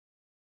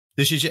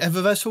This is your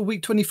Eververse for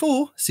week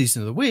 24,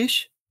 Season of the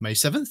Wish, May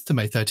 7th to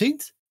May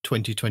 13th,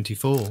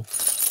 2024.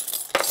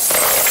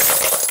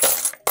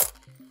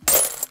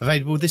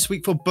 Available this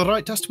week for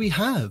Bright Dust we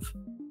have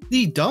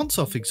the Dance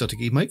Off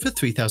Exotic Emote for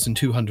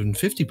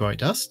 3,250 Bright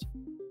Dust,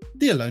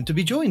 the Alone to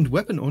be Joined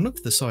Weapon Ornament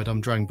for the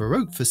Sidearm Drang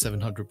Baroque for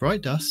 700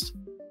 Bright Dust,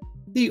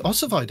 the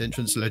Ossified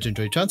Entrance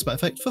Legendary Transmat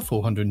Effect for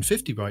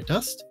 450 Bright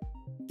Dust,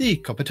 the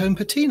Coppertone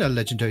Patina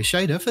Legendary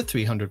Shader for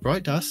 300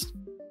 Bright Dust,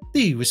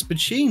 the Whispered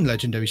Sheen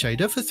Legendary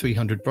Shader for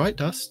 300 Bright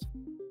Dust,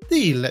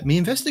 the Let Me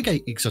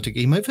Investigate Exotic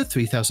Emote for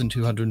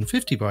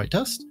 3,250 Bright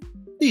Dust,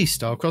 the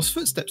Star-Crossed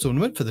Footsteps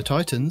Ornament for the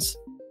Titans,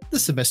 the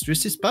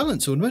Semester's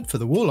Balance Ornament for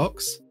the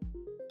Warlocks,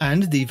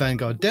 and the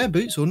Vanguard Dare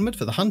Boots Ornament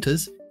for the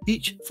Hunters,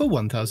 each for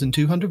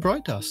 1,200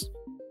 Bright Dust,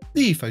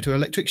 the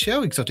Photoelectric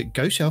Shell Exotic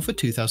Ghost Shell for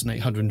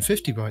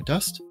 2,850 Bright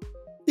Dust,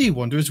 the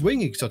Wanderer's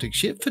Wing Exotic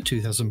Ship for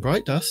 2,000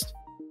 Bright Dust,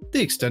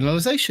 the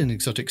Externalization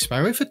Exotic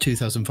Sparrow for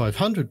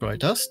 2,500 Bright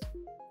Dust,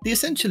 the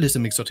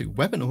Essentialism Exotic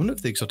Weapon Ornament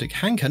for the Exotic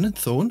Hand Cannon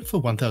Thorn for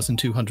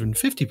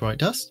 1,250 Bright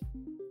Dust,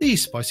 the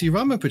Spicy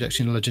Ramen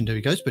Protection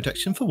Legendary Ghost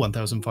Protection for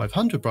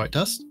 1,500 Bright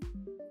Dust,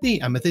 the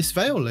Amethyst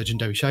Veil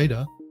Legendary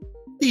Shader,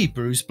 the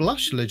Bruised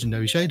Blush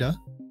Legendary Shader,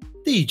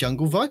 the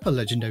Jungle Viper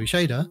Legendary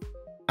Shader,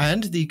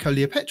 and the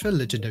Coleopatra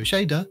Legendary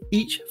Shader,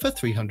 each for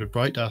 300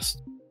 Bright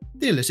Dust,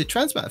 the Illicit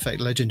Transmat Effect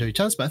Legendary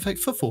Transmat Effect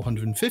for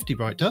 450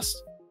 Bright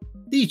Dust,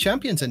 the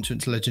Champion's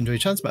Entrance Legendary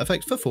Transmat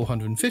Effect for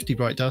 450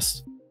 Bright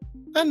Dust,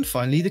 and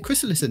finally the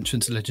Chrysalis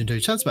Entrance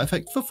Legendary Transmat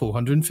Effect for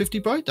 450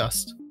 Bright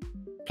Dust.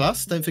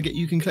 Plus, don't forget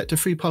you can collect a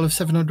free pile of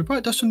 700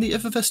 Bright Dust from the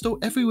Eververse store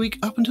every week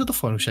up until the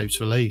final shape's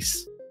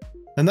release.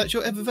 And that's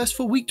your Eververse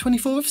for week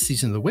 24 of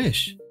Season of the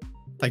Wish.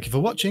 Thank you for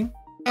watching.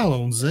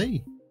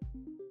 Allons-y.